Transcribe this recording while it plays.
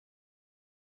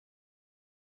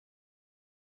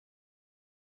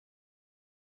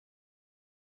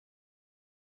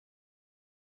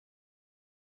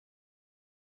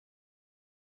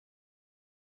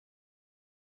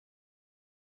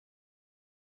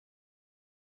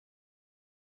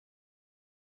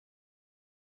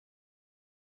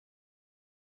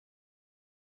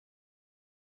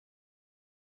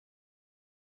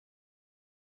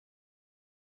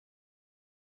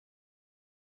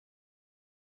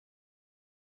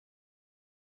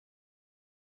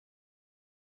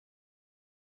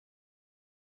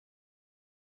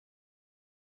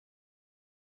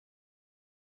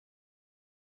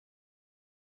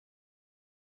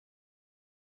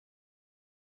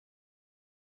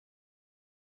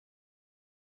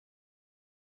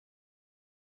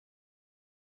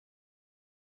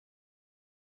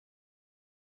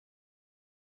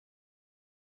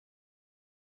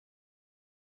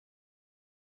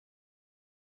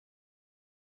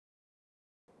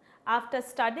After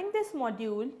studying this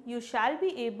module, you shall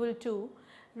be able to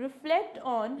reflect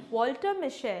on Walter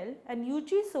Mischel and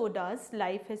Yuichi Shoda's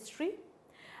life history,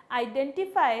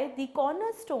 identify the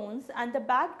cornerstones and the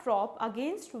backdrop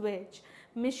against which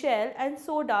Mischel and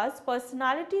Shoda's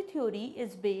personality theory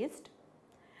is based,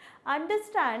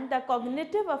 understand the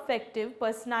cognitive affective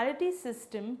personality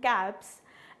system CAPS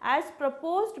as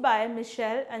proposed by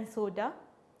Mischel and Shoda,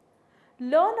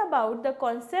 learn about the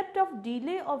concept of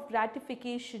delay of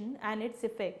gratification and its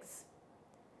effects,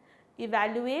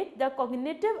 evaluate the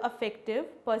cognitive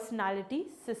affective personality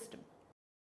system.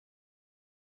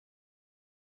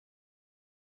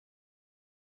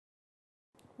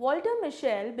 Walter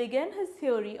Mischel began his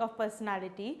theory of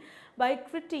personality by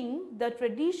critiquing the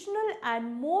traditional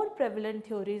and more prevalent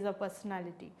theories of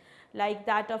personality, like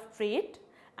that of trait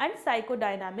and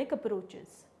psychodynamic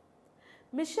approaches.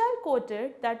 Mischel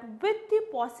quoted that with the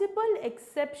possible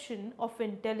exception of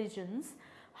intelligence,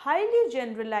 highly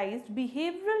generalized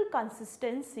behavioral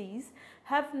consistencies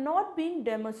have not been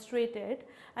demonstrated,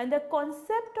 and the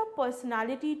concept of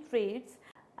personality traits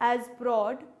as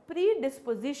broad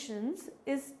predispositions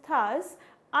is thus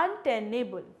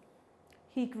untenable.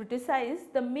 He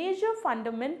criticized the major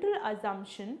fundamental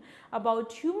assumption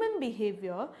about human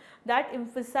behavior that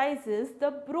emphasizes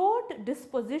the broad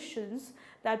dispositions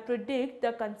that predict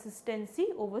the consistency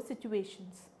over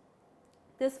situations.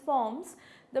 This forms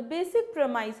the basic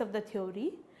premise of the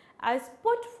theory as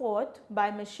put forth by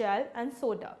Mischel and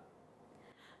Shoda.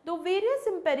 Through various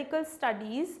empirical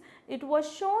studies, it was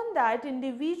shown that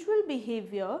individual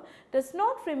behavior does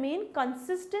not remain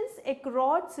consistent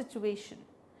across situations,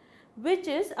 which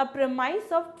is a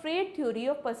premise of trait theory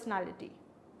of personality.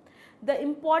 The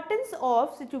importance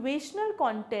of situational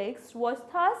context was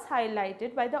thus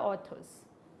highlighted by the authors.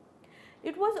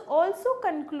 It was also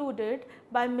concluded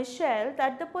by Mischel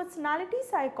that the personality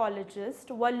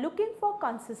psychologists were looking for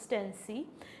consistency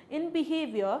in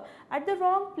behavior at the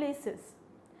wrong places.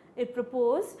 It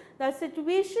proposed that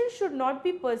situations should not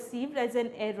be perceived as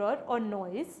an error or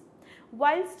noise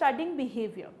while studying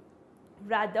behavior.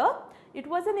 Rather, it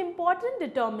was an important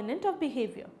determinant of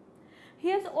behavior. He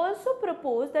has also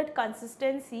proposed that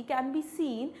consistency can be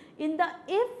seen in the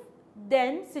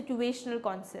if-then situational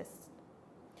context.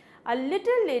 A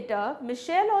little later,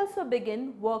 Mischel also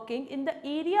began working in the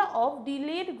area of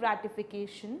delayed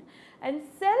gratification and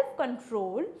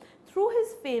self-control through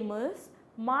his famous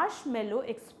marshmallow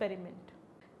experiment.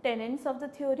 Tenets of the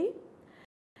theory: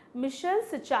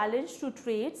 Mischel's challenge to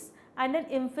traits and an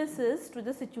emphasis to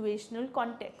the situational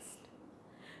context.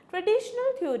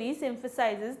 Traditional theories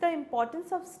emphasizes the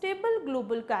importance of stable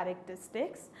global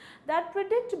characteristics that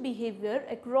predict behavior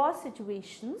across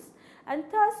situations and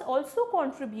thus also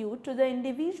contribute to the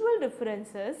individual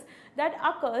differences that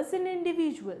occurs in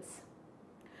individuals.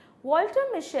 Walter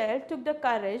Mischel took the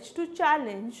courage to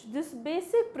challenge this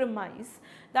basic premise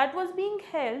that was being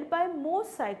held by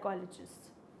most psychologists.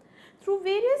 Through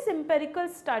various empirical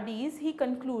studies, he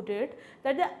concluded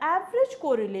that the average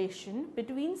correlation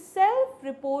between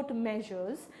self-report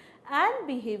measures and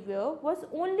behavior was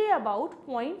only about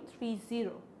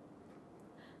 0.30.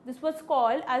 This was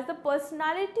called as the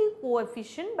personality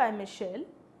coefficient by Mischel.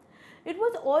 It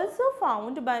was also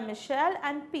found by Mischel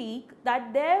and Peake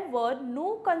that there were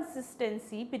no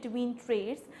consistency between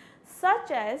traits such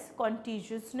as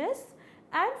contagiousness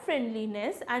and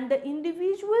friendliness and the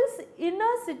individual's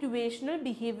inner situational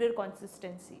behavior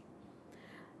consistency.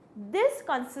 This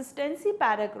consistency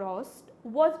paradox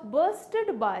was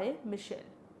busted by Mischel.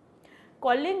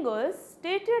 Collinger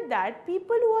stated that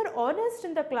people who are honest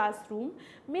in the classroom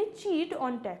may cheat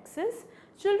on taxes.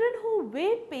 Children who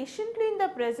wait patiently in the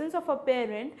presence of a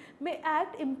parent may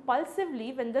act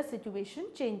impulsively when the situation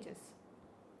changes.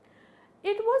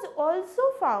 It was also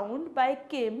found by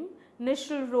Kim,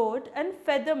 Nistelrooth and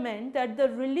Featherman that the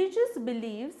religious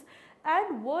beliefs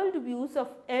and worldviews of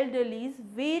elderlies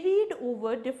varied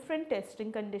over different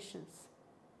testing conditions.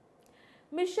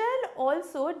 Mischel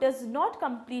also does not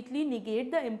completely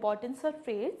negate the importance of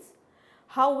traits.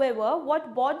 However,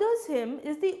 what bothers him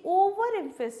is the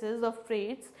overemphasis of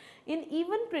traits in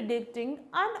even predicting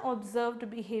unobserved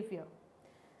behavior.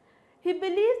 He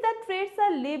believes that traits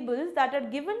are labels that are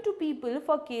given to people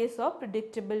for case of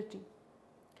predictability.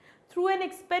 Through an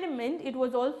experiment, it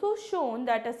was also shown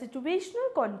that a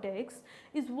situational context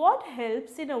is what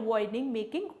helps in avoiding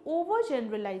making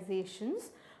overgeneralizations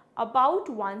about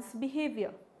one's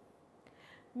behavior.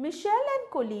 Mischel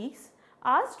and colleagues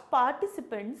asked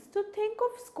participants to think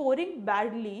of scoring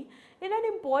badly in an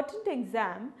important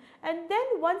exam, and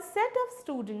then one set of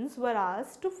students were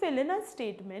asked to fill in a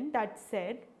statement that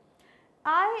said,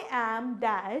 "I am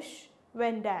dash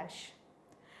when dash."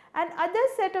 Another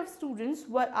set of students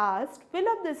were asked, fill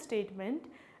up the statement,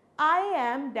 I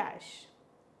am dash.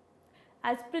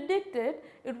 As predicted,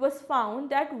 it was found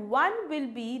that one will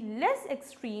be less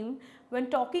extreme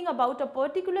when talking about a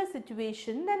particular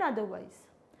situation than otherwise.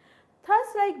 Thus,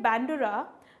 like Bandura,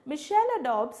 Mischel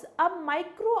adopts a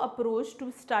micro approach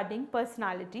to studying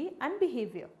personality and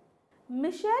behavior.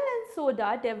 Mischel and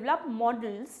Shoda develop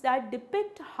models that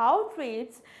depict how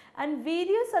traits and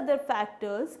various other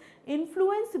factors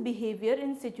influence behavior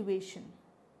in situation.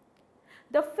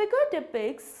 The figure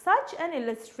depicts such an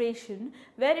illustration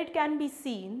where it can be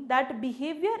seen that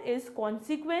behavior is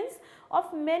consequence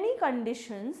of many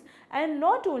conditions and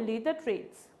not only the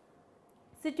traits.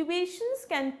 Situations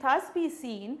can thus be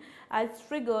seen as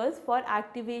triggers for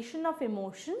activation of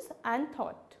emotions and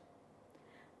thought.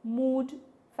 Mood,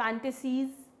 fantasies,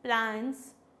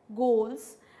 plans,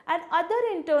 goals, and other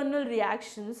internal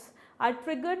reactions are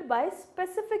triggered by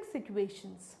specific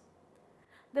situations.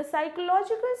 The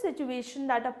psychological situation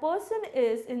that a person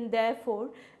is in,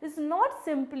 therefore, is not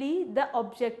simply the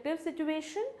objective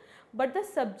situation, but the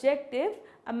subjective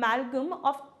amalgam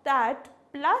of that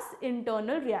plus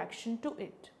internal reaction to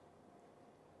it.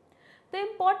 The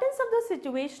importance of the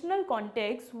situational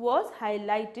context was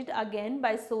highlighted again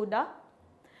by Shoda,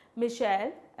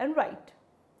 Mischel and Wright.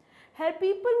 Here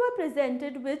people were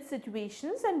presented with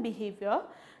situations and behavior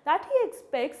that he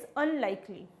expects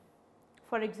unlikely.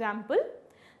 For example,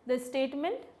 the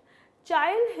statement,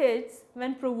 child hits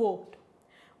when provoked,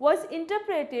 was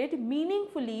interpreted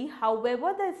meaningfully.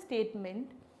 However, the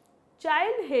statement,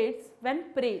 child hits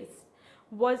when praised,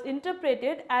 was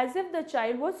interpreted as if the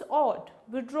child was odd,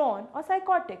 withdrawn or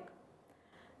psychotic.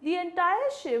 The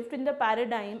entire shift in the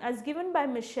paradigm as given by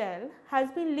Mischel has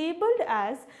been labelled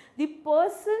as the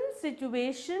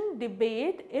person-situation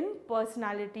debate in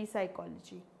personality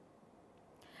psychology.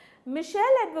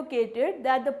 Mischel advocated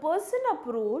that the person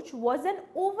approach was an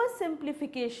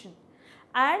oversimplification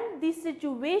and the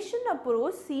situation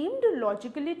approach seemed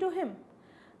logically to him.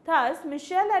 Thus,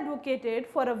 Mischel advocated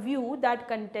for a view that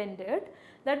contended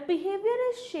that behavior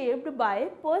is shaped by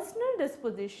personal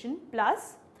disposition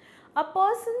plus a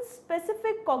person's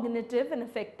specific cognitive and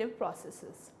affective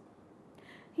processes.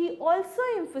 He also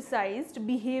emphasized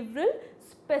behavioral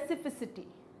specificity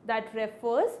that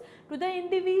refers to the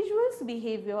individual's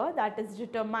behavior that is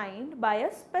determined by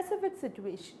a specific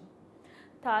situation.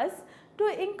 Thus,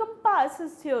 to encompass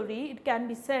his theory, it can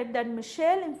be said that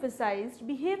Mischel emphasized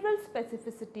behavioral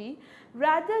specificity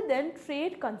rather than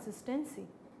trait consistency.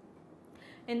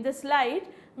 In this slide,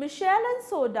 Mischel and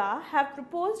Shoda have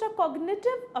proposed a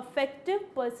cognitive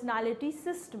affective personality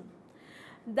system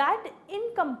that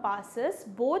encompasses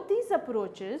both these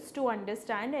approaches to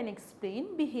understand and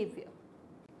explain behavior.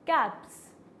 CAPS,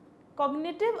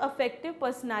 Cognitive Affective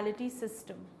Personality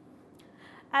System.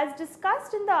 As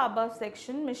discussed in the above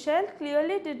section, Mischel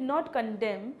clearly did not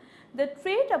condemn the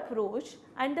trait approach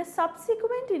and the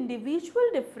subsequent individual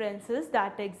differences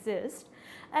that exist,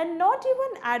 and not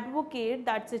even advocate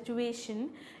that situation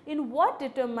in what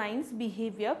determines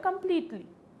behavior completely.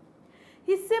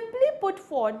 He simply put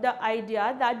forth the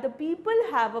idea that the people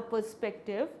have a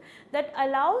perspective that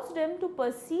allows them to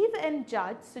perceive and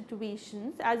judge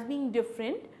situations as being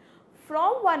different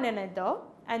from one another,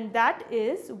 and that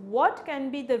is what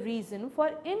can be the reason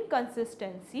for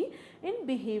inconsistency in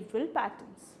behavioral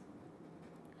patterns.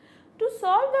 To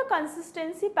solve the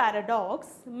consistency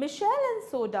paradox, Mischel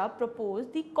and Shoda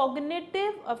proposed the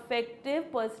Cognitive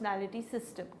Affective Personality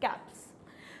System, CAPS.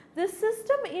 This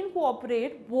system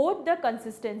incorporates both the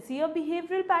consistency of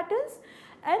behavioral patterns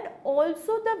and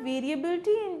also the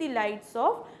variability in the lights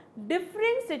of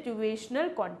differing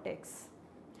situational contexts.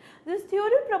 This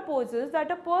theory proposes that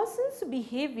a person's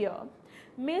behavior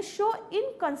may show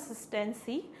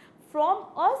inconsistency from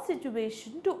a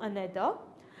situation to another,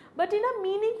 but in a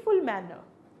meaningful manner.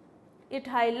 It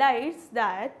highlights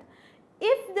that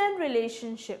if-then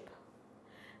relationship.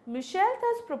 Mischel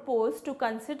thus proposed to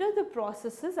consider the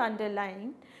processes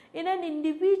underlying in an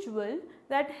individual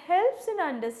that helps in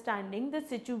understanding the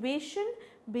situation,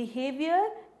 behavior,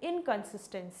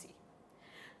 inconsistency.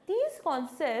 These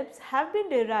concepts have been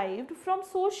derived from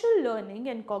social learning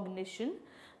and cognition,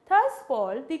 thus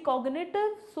called the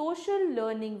cognitive social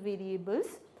learning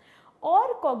variables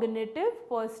or cognitive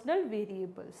personal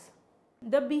variables.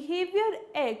 The behavior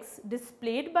X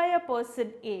displayed by a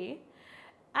person A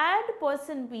and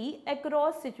person B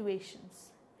across situations.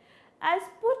 As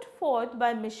put forth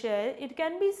by Mischel, it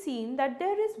can be seen that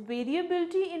there is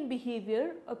variability in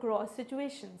behavior across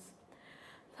situations.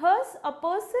 Thus, a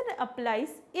person applies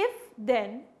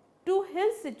if-then to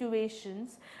his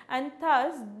situations, and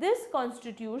thus this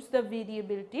constitutes the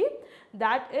variability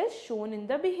that is shown in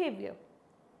the behavior.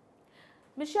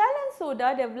 Mischel and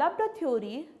Shoda developed a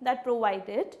theory that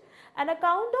provided an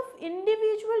account of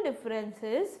individual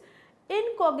differences in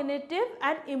cognitive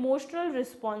and emotional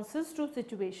responses to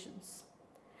situations.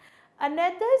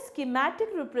 Another schematic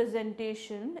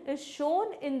representation is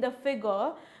shown in the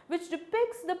figure, which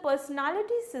depicts the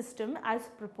personality system as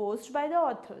proposed by the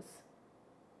authors.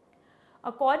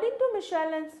 According to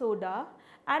Mischel and Shoda,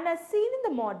 and as seen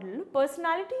in the model,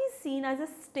 personality is seen as a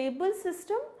stable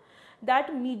system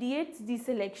that mediates the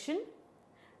selection,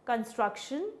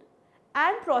 construction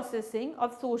and processing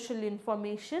of social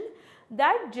information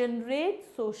that generates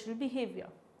social behavior.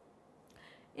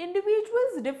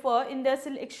 Individuals differ in their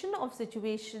selection of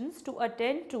situations to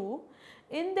attend to,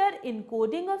 in their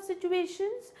encoding of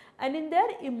situations, and in their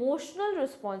emotional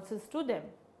responses to them.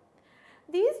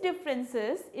 These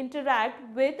differences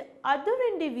interact with other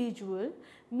individual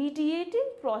mediating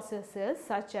processes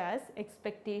such as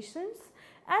expectations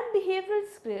and behavioral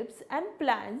scripts and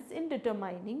plans in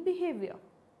determining behavior.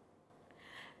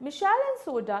 Mischel and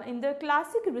Shoda, in their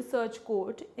classic research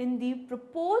quote, in the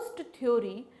proposed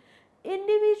theory,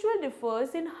 individual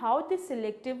differs in how they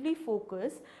selectively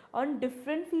focus on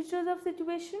different features of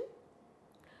situation,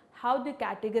 how they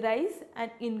categorize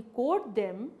and encode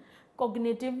them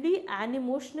cognitively and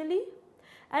emotionally,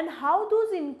 and how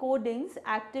those encodings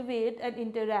activate and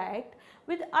interact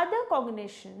with other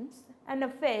cognitions and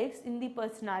effects in the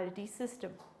personality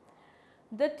system.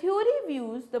 The theory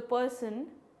views the person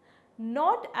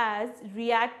not as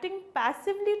reacting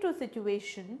passively to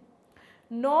situation,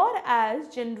 nor as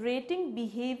generating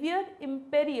behavior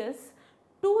imperious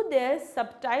to their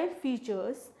subtle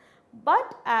features,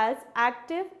 but as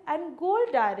active and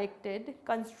goal-directed,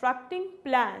 constructing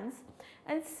plans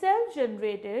and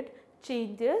self-generated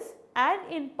changes, and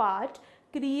in part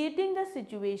creating the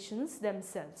situations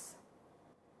themselves.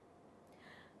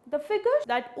 The figure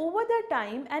that over the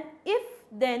time an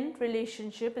if-then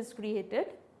relationship is created.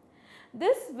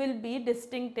 This will be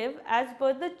distinctive as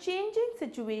per the changing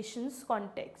situations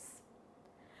context.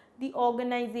 The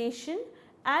organization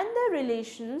and the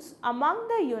relations among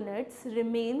the units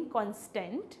remain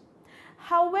constant.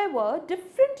 However,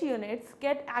 different units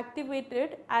get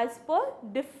activated as per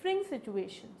differing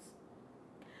situations.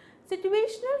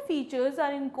 Situational features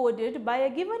are encoded by a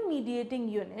given mediating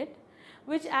unit,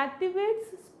 which activates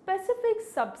specific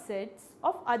subsets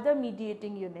of other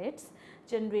mediating units,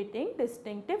 generating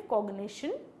distinctive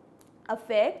cognition,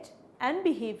 affect and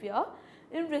behavior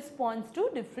in response to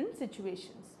different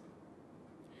situations.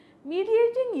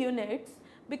 Mediating units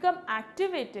become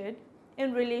activated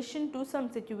in relation to some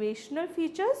situational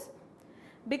features,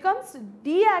 becomes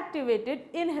deactivated,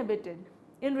 inhibited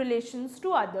in relations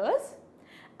to others,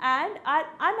 and are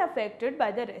unaffected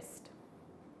by the rest.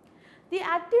 The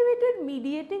activated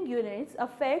mediating units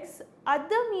affects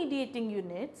other mediating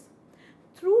units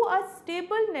through a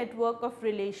stable network of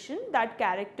relation that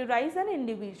characterize an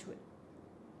individual.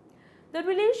 The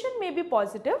relation may be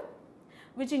positive,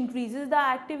 which increases the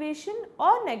activation,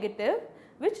 or negative,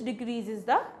 which decreases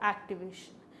the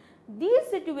activation.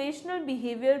 These situational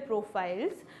behavior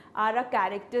profiles are a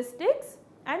characteristics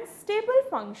and stable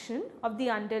function of the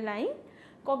underlying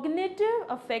cognitive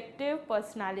affective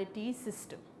personality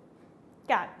system,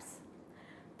 CAPS.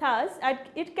 Thus,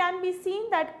 it can be seen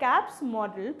that CAPS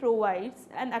model provides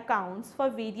and accounts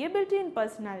for variability in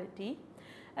personality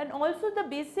and also the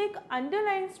basic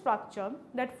underlying structure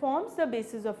that forms the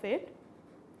basis of it.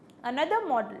 Another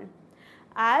model,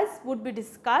 as would be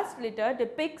discussed later,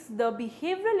 depicts the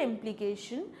behavioral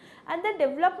implication and the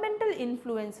developmental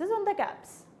influences on the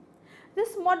CAPS.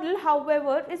 This model,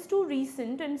 however, is too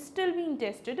recent and still being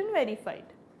tested and verified.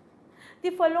 The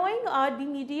following are the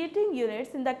mediating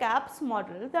units in the CAPS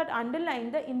model that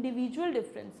underline the individual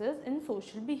differences in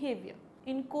social behavior.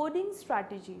 Encoding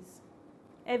strategies.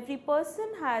 Every person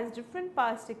has different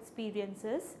past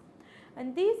experiences,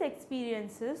 and these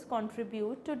experiences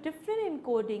contribute to different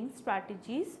encoding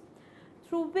strategies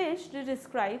through which they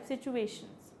describe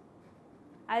situations.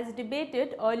 As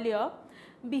debated earlier,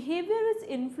 behavior is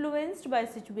influenced by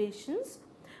situations,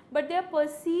 but they are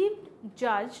perceived,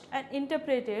 judged and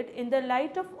interpreted in the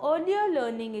light of earlier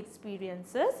learning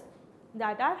experiences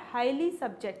that are highly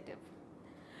subjective.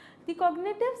 The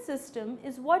cognitive system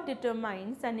is what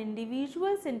determines an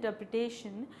individual's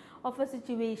interpretation of a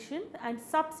situation and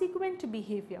subsequent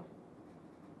behavior.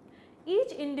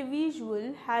 Each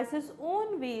individual has his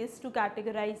own ways to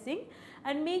categorizing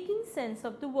and making sense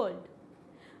of the world.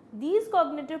 These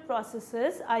cognitive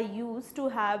processes are used to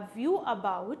have view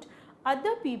about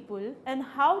other people and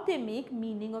how they make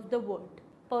meaning of the world.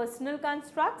 Personal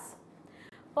constructs.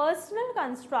 Personal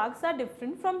constructs are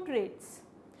different from traits.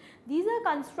 These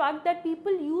are constructs that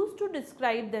people use to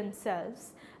describe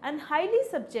themselves and highly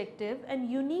subjective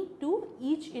and unique to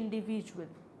each individual.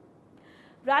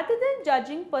 Rather than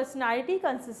judging personality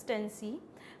consistency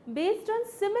based on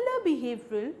similar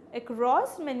behavioral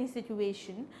across many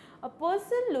situations, a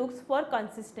person looks for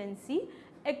consistency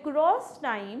across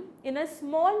time in a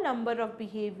small number of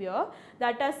behavior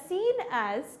that are seen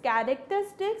as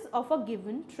characteristics of a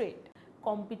given trait.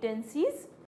 Competencies.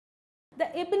 The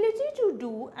ability to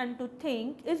do and to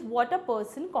think is what a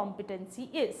person competency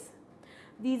is.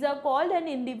 These are called an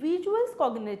individual's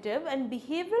cognitive and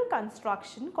behavioral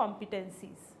construction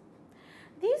competencies.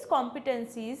 These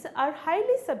competencies are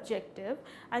highly subjective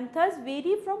and thus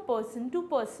vary from person to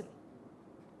person.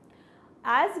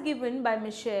 As given by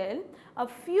Mischel, a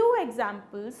few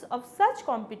examples of such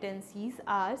competencies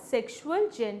are sexual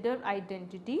gender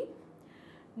identity,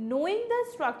 knowing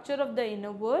the structure of the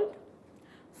inner world,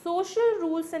 social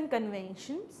rules and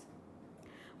conventions,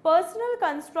 personal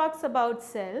constructs about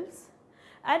selves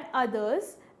and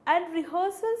others, and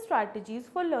rehearsal strategies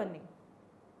for learning.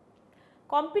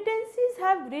 Competencies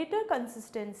have greater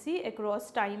consistency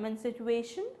across time and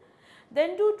situation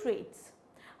than do traits.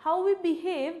 How we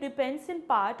behave depends in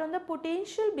part on the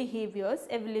potential behaviors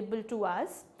available to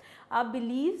us, our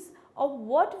beliefs of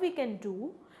what we can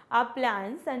do, our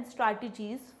plans and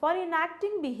strategies for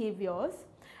enacting behaviors,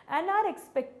 and our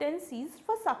expectancies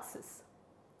for success.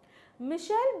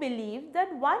 Mischel believed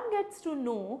that one gets to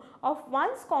know of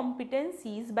one's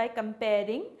competencies by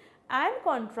comparing and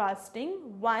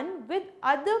contrasting one with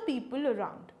other people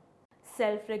around.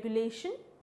 Self-regulation.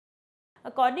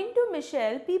 According to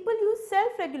Mischel, people use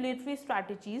self-regulatory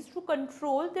strategies to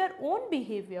control their own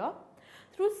behavior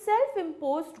through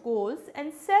self-imposed goals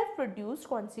and self-produced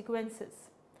consequences.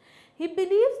 He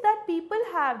believes that people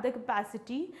have the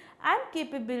capacity and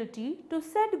capability to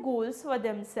set goals for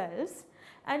themselves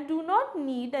and do not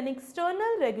need an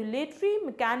external regulatory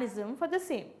mechanism for the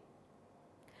same.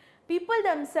 People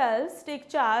themselves take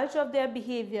charge of their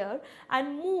behavior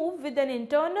and move with an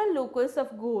internal locus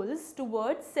of goals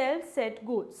towards self-set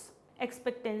goals.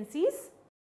 Expectancies.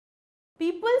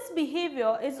 People's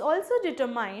behavior is also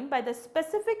determined by the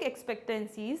specific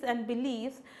expectancies and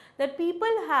beliefs that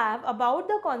people have about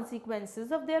the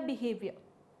consequences of their behavior.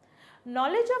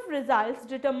 Knowledge of results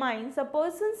determines a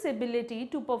person's ability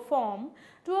to perform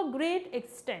to a great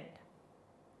extent.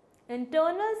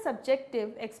 Internal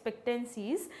subjective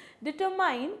expectancies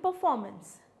determine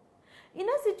performance. In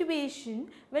a situation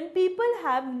when people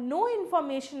have no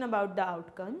information about the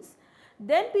outcomes,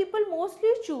 then people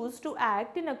mostly choose to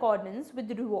act in accordance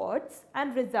with rewards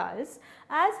and results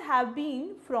as have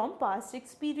been from past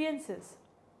experiences.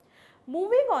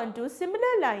 Moving on to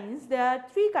similar lines, there are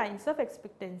three kinds of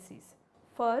expectancies.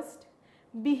 First,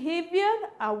 behavior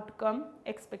outcome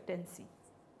expectancy.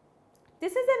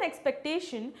 This is an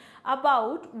expectation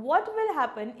about what will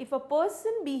happen if a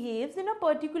person behaves in a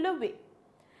particular way.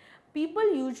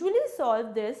 People usually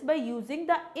solve this by using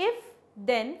the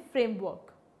if-then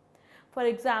framework. For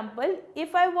example,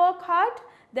 if I work hard,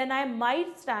 then I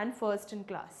might stand first in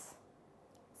class.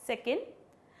 Second,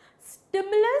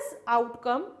 stimulus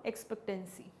outcome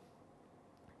expectancy.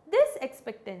 This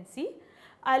expectancy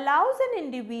allows an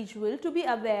individual to be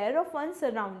aware of one's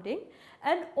surrounding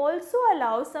and also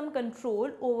allows some control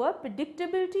over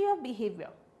predictability of behavior.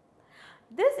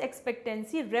 This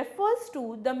expectancy refers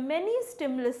to the many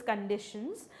stimulus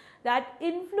conditions that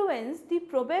influence the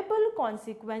probable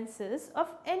consequences of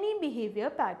any behavior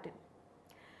pattern.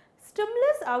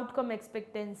 Stimulus outcome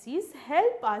expectancies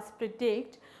help us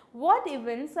predict what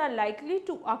events are likely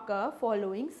to occur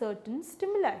following certain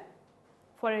stimuli.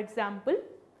 For example,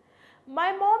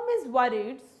 my mom is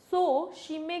worried, so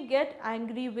she may get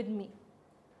angry with me,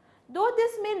 though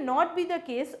this may not be the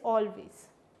case always.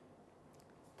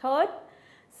 Third,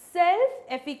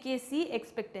 self-efficacy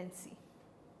expectancy.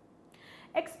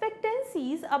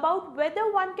 Expectancies about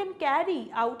whether one can carry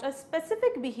out a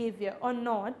specific behavior or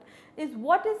not is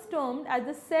what is termed as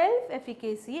the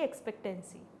self-efficacy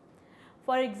expectancy.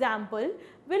 For example,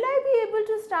 will I be able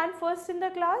to stand first in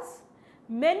the class?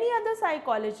 Many other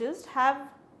psychologists have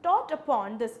taught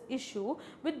upon this issue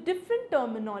with different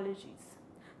terminologies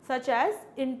such as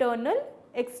internal,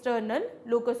 external,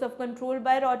 locus of control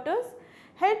by Roters,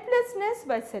 helplessness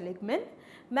by Seligman,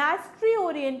 mastery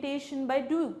orientation by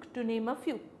Duke, to name a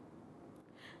few.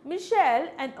 Mischel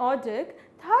and Audic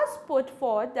thus put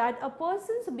forth that a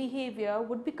person's behavior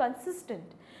would be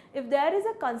consistent if there is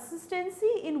a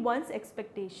consistency in one's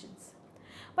expectations.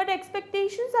 But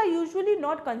expectations are usually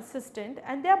not consistent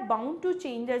and they are bound to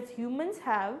change as humans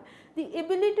have the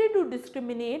ability to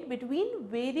discriminate between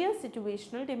various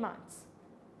situational demands.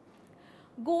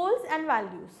 Goals and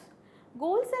values.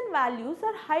 Goals and values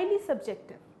are highly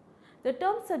subjective. The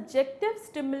term subjective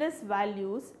stimulus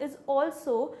values is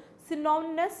also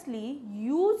synonymously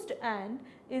used and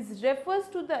refers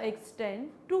to the extent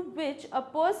to which a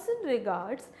person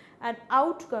regards an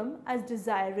outcome as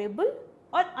desirable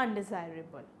or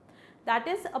undesirable, that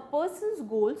is, a person's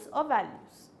goals or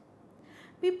values.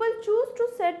 People choose to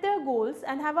set their goals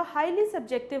and have a highly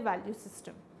subjective value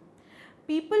system.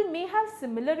 People may have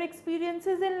similar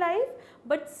experiences in life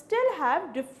but still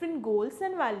have different goals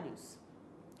and values.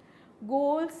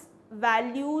 Goals,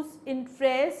 values,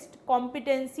 interests,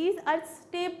 competencies are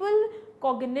stable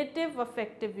cognitive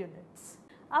affective units.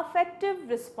 Affective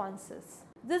responses.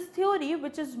 This theory,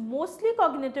 which is mostly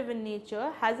cognitive in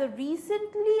nature, has a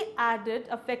recently added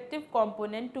affective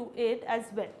component to it as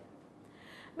well.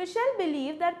 Mischel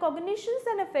believed that cognitions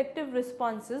and affective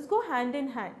responses go hand in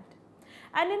hand,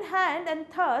 and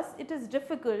thus it is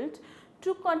difficult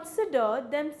to consider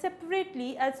them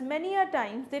separately, as many a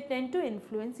times they tend to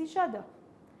influence each other.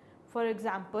 For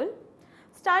example,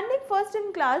 standing first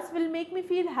in class will make me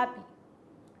feel happy.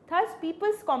 Thus,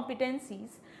 people's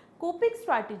competencies, coping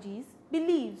strategies,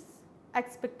 beliefs,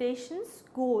 expectations,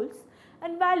 goals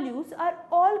and values are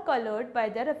all colored by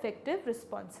their affective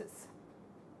responses.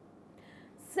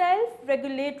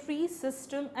 Self-regulatory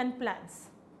system and plans.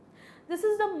 This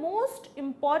is the most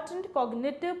important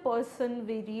cognitive person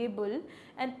variable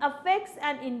and affects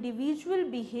an individual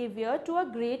behavior to a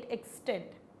great extent.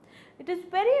 It is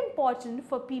very important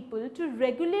for people to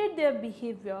regulate their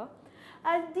behavior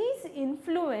as these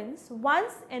influence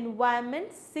one's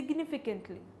environment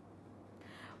significantly.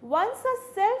 Once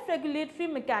a self-regulatory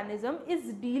mechanism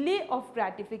is delay of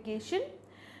gratification,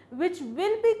 which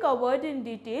will be covered in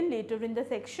detail later in the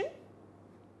section.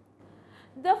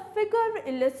 The figure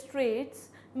illustrates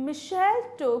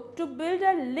Mischel took to build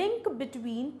a link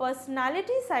between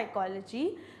personality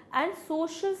psychology and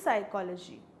social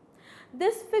psychology.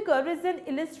 This figure is an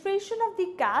illustration of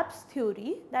the CAPS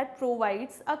theory that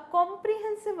provides a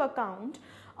comprehensive account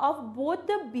of both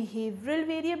the behavioral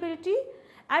variability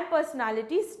and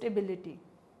personality stability.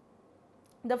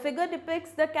 The figure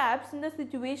depicts the CAPS in the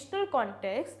situational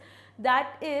context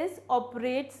that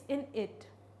operates in it.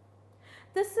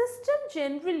 The system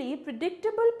generally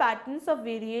predictable patterns of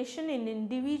variation in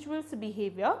individuals'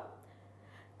 behavior.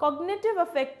 Cognitive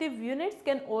affective units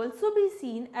can also be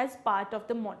seen as part of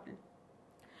the model.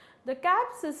 The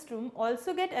CAPS system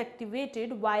also gets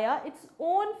activated via its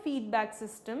own feedback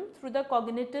system through the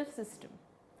cognitive system.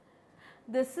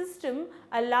 This system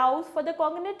allows for the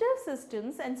cognitive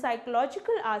systems and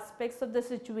psychological aspects of the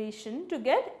situation to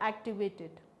get activated.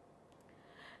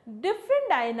 Different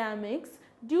dynamics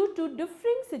due to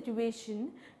differing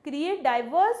situation create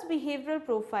diverse behavioral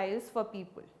profiles for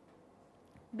people.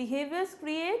 Behaviors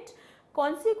create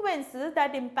consequences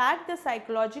that impact the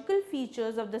psychological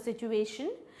features of the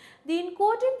situation, the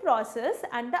encoding process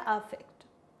and the affect.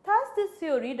 Thus, this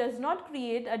theory does not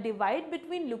create a divide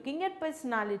between looking at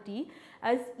personality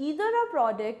as either a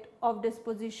product of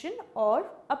disposition or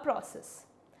a process.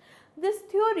 This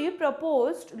theory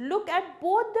proposed look at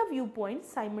both the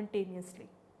viewpoints simultaneously.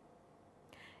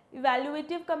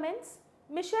 Evaluative comments.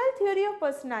 Mischel theory of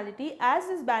personality, as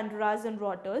is Bandura's and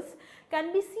Rotter's,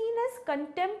 can be seen as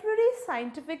contemporary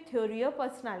scientific theory of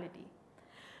personality.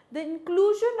 The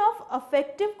inclusion of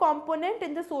affective component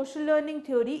in the social learning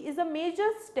theory is a major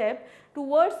step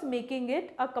towards making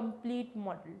it a complete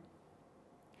model.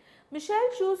 Mischel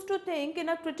chose to think in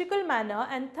a critical manner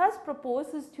and thus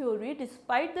proposed his theory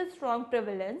despite the strong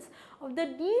prevalence of the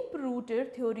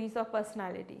deep-rooted theories of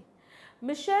personality.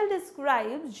 Mischel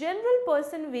describes general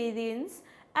person variance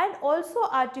and also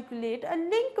articulate a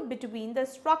link between the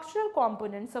structural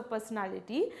components of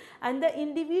personality and the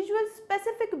individual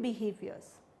specific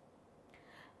behaviors.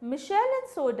 Mischel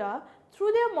and Shoda,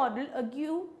 through their model,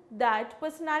 argue that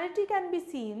personality can be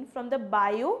seen from the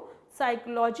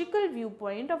bio-psychological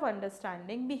viewpoint of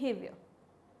understanding behavior.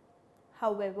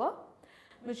 However,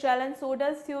 Mischel and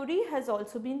Shoda's theory has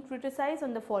also been criticized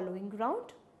on the following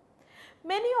ground.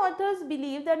 Many authors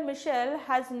believe that Mischel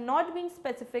has not been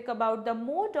specific about the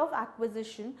mode of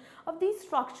acquisition of these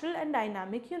structural and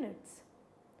dynamic units.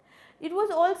 It was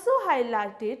also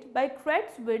highlighted by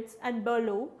Kretz and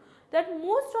Berlow that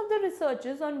most of the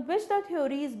researches on which the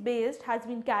theory is based has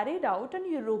been carried out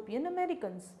on European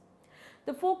Americans.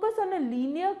 The focus on a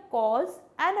linear cause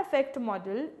and effect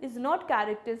model is not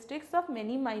characteristics of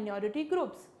many minority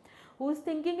groups. whose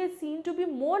thinking is seen to be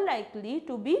more likely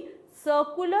to be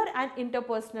circular and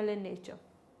interpersonal in nature.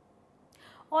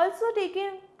 Also,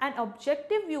 taking an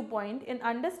objective viewpoint in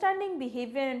understanding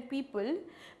behavior in people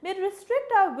may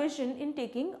restrict our vision in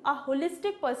taking a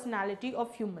holistic personality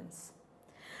of humans.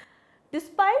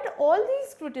 Despite all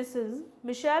these criticisms,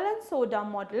 Mischel and Shoda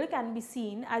model can be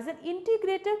seen as an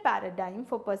integrated paradigm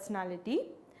for personality.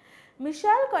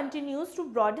 Mischel continues to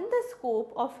broaden the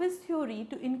scope of his theory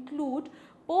to include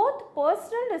both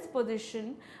personal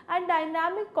disposition and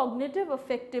dynamic cognitive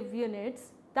affective units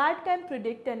that can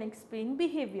predict and explain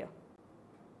behavior.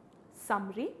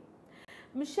 Summary: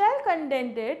 Mischel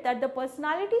contended that the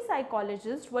personality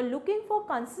psychologists were looking for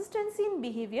consistency in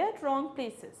behavior at wrong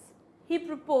places. He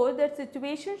proposed that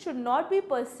situations should not be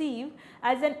perceived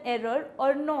as an error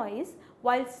or noise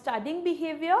while studying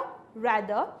behavior,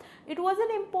 rather it was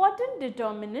an important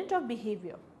determinant of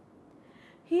behavior.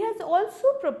 He has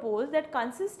also proposed that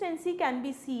consistency can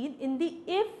be seen in the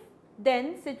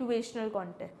if-then situational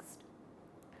context.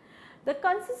 The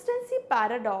consistency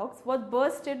paradox was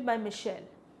bursted by Mischel.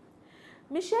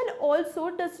 Mischel also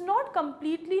does not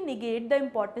completely negate the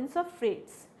importance of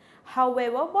traits.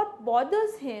 However, what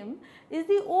bothers him is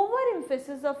the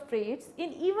overemphasis of traits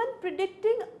in even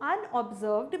predicting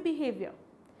unobserved behavior.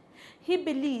 He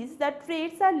believes that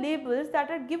traits are labels that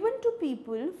are given to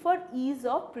people for ease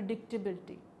of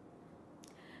predictability.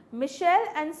 Mischel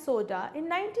and Shoda in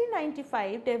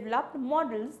 1995 developed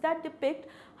models that depict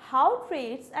how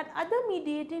traits and other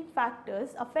mediating factors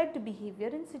affect behavior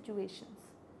in situations.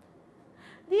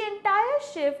 The entire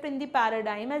shift in the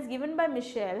paradigm as given by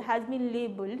Mischel has been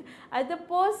labeled as the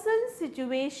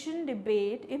person-situation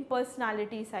debate in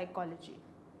personality psychology.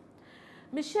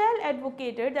 Mischel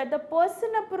advocated that the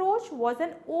person approach was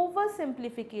an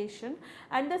oversimplification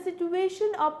and the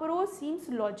situation approach seems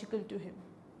logical to him.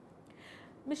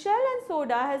 Mischel and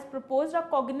Shoda has proposed a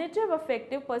cognitive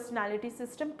affective personality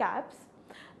system CAPS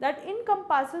that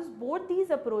encompasses both these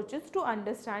approaches to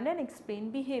understand and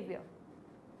explain behavior.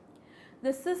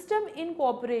 The system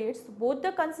incorporates both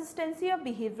the consistency of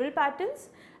behavioral patterns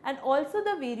and also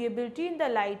the variability in the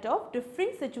light of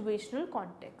differing situational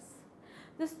contexts.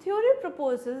 This theory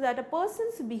proposes that a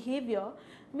person's behavior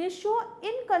may show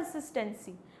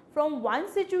inconsistency from one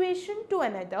situation to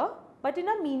another, but in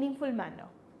a meaningful manner.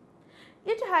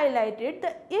 It highlighted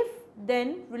the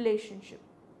if-then relationship.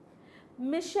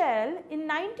 Mischel in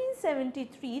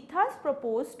 1973 thus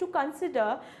proposed to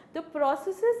consider the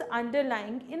processes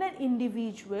underlying in an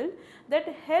individual that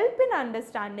help in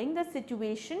understanding the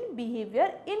situation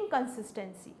behavior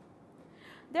inconsistency.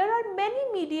 There are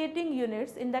many mediating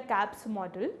units in the CAPS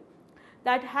model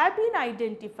that have been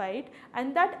identified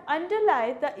and that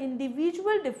underlie the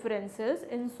individual differences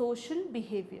in social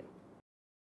behavior.